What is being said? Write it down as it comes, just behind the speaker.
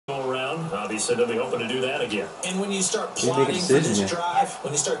Obviously, they'll be hoping to do that again. And when you start plotting for this drive,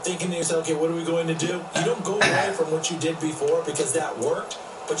 when you start thinking to yourself, okay, what are we going to do? You don't go away from what you did before because that worked,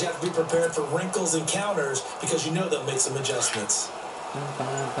 but you have to be prepared for wrinkles and counters because you know they'll make some adjustments.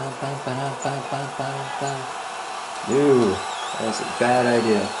 Ooh, that's a bad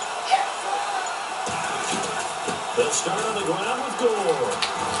idea. They'll start on the ground with Gore.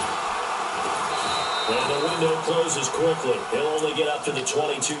 And the window closes quickly. He'll only get up to the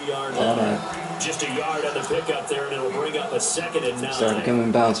 22-yard line. Just a yard on the pickup there, and it'll bring up a 2nd and 9. Start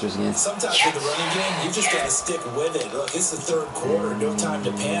becoming bouncers again. Sometimes with the running game, you just got to stick with it. Look, it's the third quarter, no time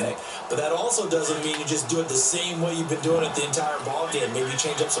to panic. But that also doesn't mean you just do it the same way you've been doing it the entire ball game. Maybe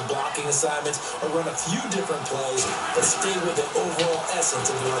change up some blocking assignments or run a few different plays, but stay with the overall essence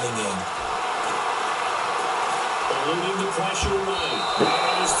of the running game. Eluding the pressure right.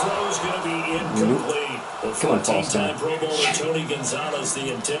 And his throw's going to be incomplete. Come on, false time Pro Bowler Tony Gonzalez,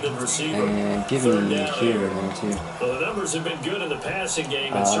 the intended receiver. And give me the receiver there, too. Well, the numbers have been good in the passing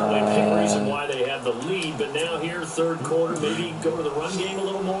game, and certainly a big reason why they have the lead. But now here, third quarter, maybe go to the run game a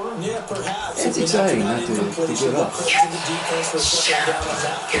little more? Yeah, perhaps. It's exciting not to give up. Maybe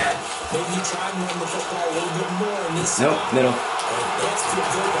you try and run the football a little bit more in this Nope, middle. That's feel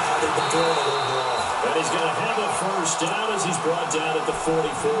good about how they've been doing it overall. And he's going to have a first down as he's brought down at the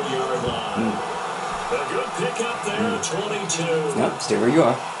 44-yard line. A good pickup there, 22. Nope, stay where you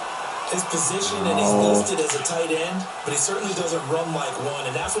are. His position, and he's listed as a tight end, but he certainly doesn't run like one,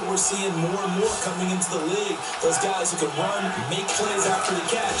 and that's what we're seeing more and more coming into the league. Those guys who can run, make plays after the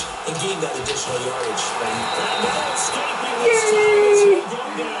catch, and gain that additional yardage.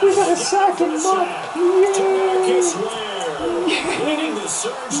 We got a sack in MUT. Leading the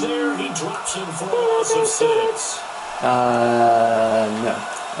surge there, he drops him for a loss of 6. No.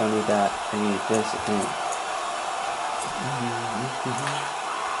 I don't need that. I need this, I think.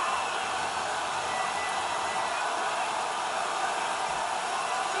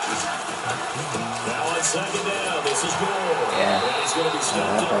 Now on 2nd down, this is Gore. Yeah. And he's going to be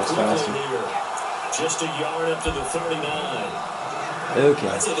stopped up quickly here. Just a yard up to the 39. Okay.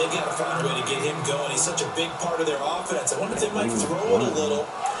 I'd say they've got to find a way to get him going. He's such a big part of their offense. I wonder if they might throw it a little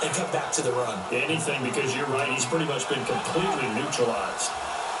and come back to the run. Anything, because you're right. He's pretty much been completely neutralized.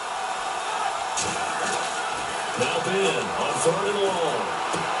 Now Ben on 3rd and long.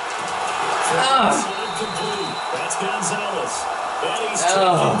 Complete. That's Gonzalez. And he's taken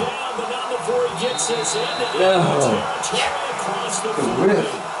down, but not before he gets this into territory across the 40.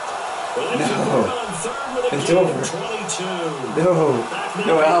 It's over. 22.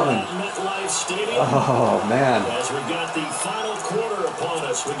 No, Alvin. Oh, man. As we got the final quarter upon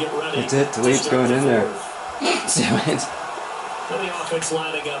us, we get ready. That's it. Delete's going in there. Damn it. And the offense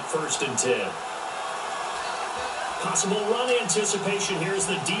lining up 1st and 10. Possible run anticipation. Here's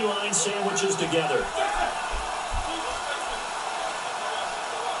the D-line sandwiches together.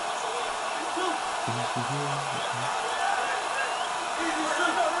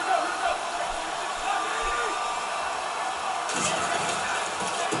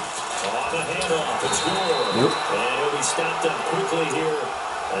 On the handoff, it's Gore. Nope. And he'll be stopped up quickly here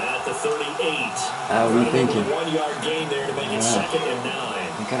at the 38. How are we thinking? 1-yard gain there to make it 2nd and 9.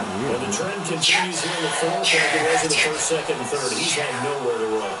 Kind of weird, and the trend continues here in the 4th, like it was in the 1st, 2nd, and 3rd. He's had nowhere to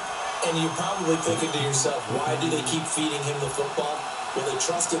run. And you're probably thinking to yourself, why do they keep feeding him the football? Well, they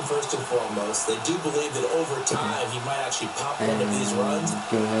trust him first and foremost. They do believe that over time he might actually pop one of these runs.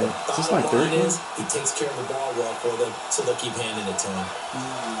 Go ahead. Is this my 3rd one? He takes care of the ball well for them, so they'll keep handing it to him.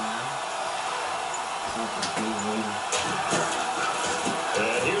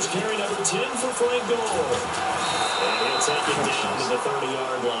 And here's carry number 10 for Frank Gore. And he'll take it down to the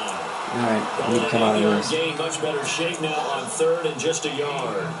 30-yard line. All right, we need to come out of this. Game much better shape now on 3rd and just a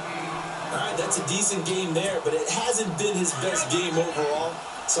yard. All right, that's a decent game there, but it hasn't been his best game overall.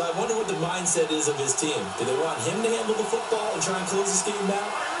 So I wonder what the mindset is of his team. Do they want him to handle the football and try and close this game out?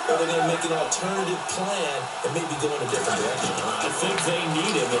 Or are they going to make an alternative plan and maybe go in a different direction? I think they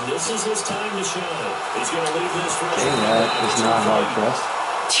need him, and this is his time to shine. He's going to leave this for us. That is not hard pressed.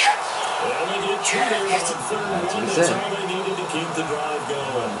 They only get 2 there on 3rd and 1. That's all they needed to keep the drive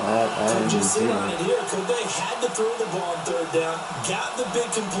going. Could just sit on it here. Could they had to throw the ball on 3rd down, got the big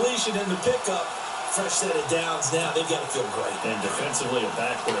completion and the pickup, fresh set of downs now. They've got to feel great. And defensively a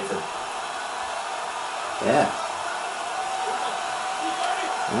backbreaker. Yeah.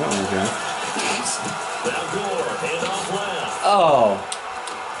 Now Gore, hand off left. Oh.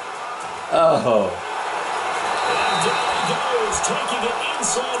 And down he goes, taking it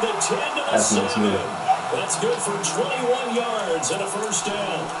inside the 10 to the 7. That's good for 21 yards and a first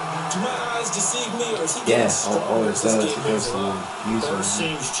down. Do my eyes deceive me, or is he Yeah, getting stronger as this game moves along? First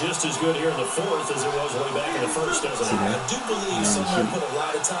seems just as good here in the fourth as it was way back in the first, doesn't it? I do believe someone put a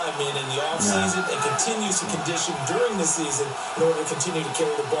lot of time in the offseason and continues to condition during the season in order to continue to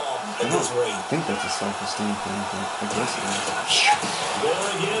carry the ball at this rate. I think that's a self-esteem thing, but I guess it is. There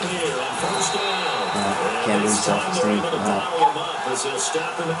again here on first down. Can't lose self-esteem for that. As he'll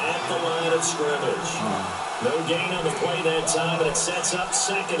stop him at the line of scrimmage. No gain on the play that time, and it sets up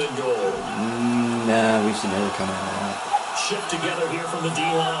second and goal. Nah, we should never come out of that. Shift together here from the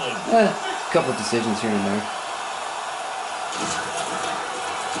D-line. A couple decisions here and there.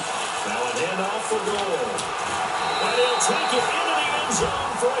 Now a handoff for goal. And he'll take it into the end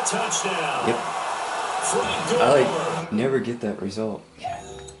zone for a touchdown. Yep. I never get that result.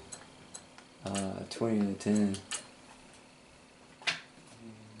 20-10.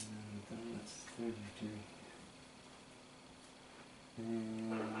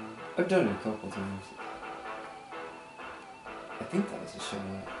 I've done it a couple times. I think that was a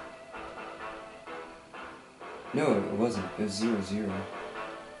shutout. No, it wasn't. It was 0-0.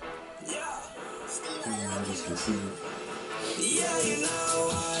 I just conceded.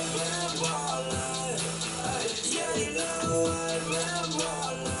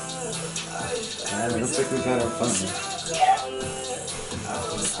 It looks like we got our fun.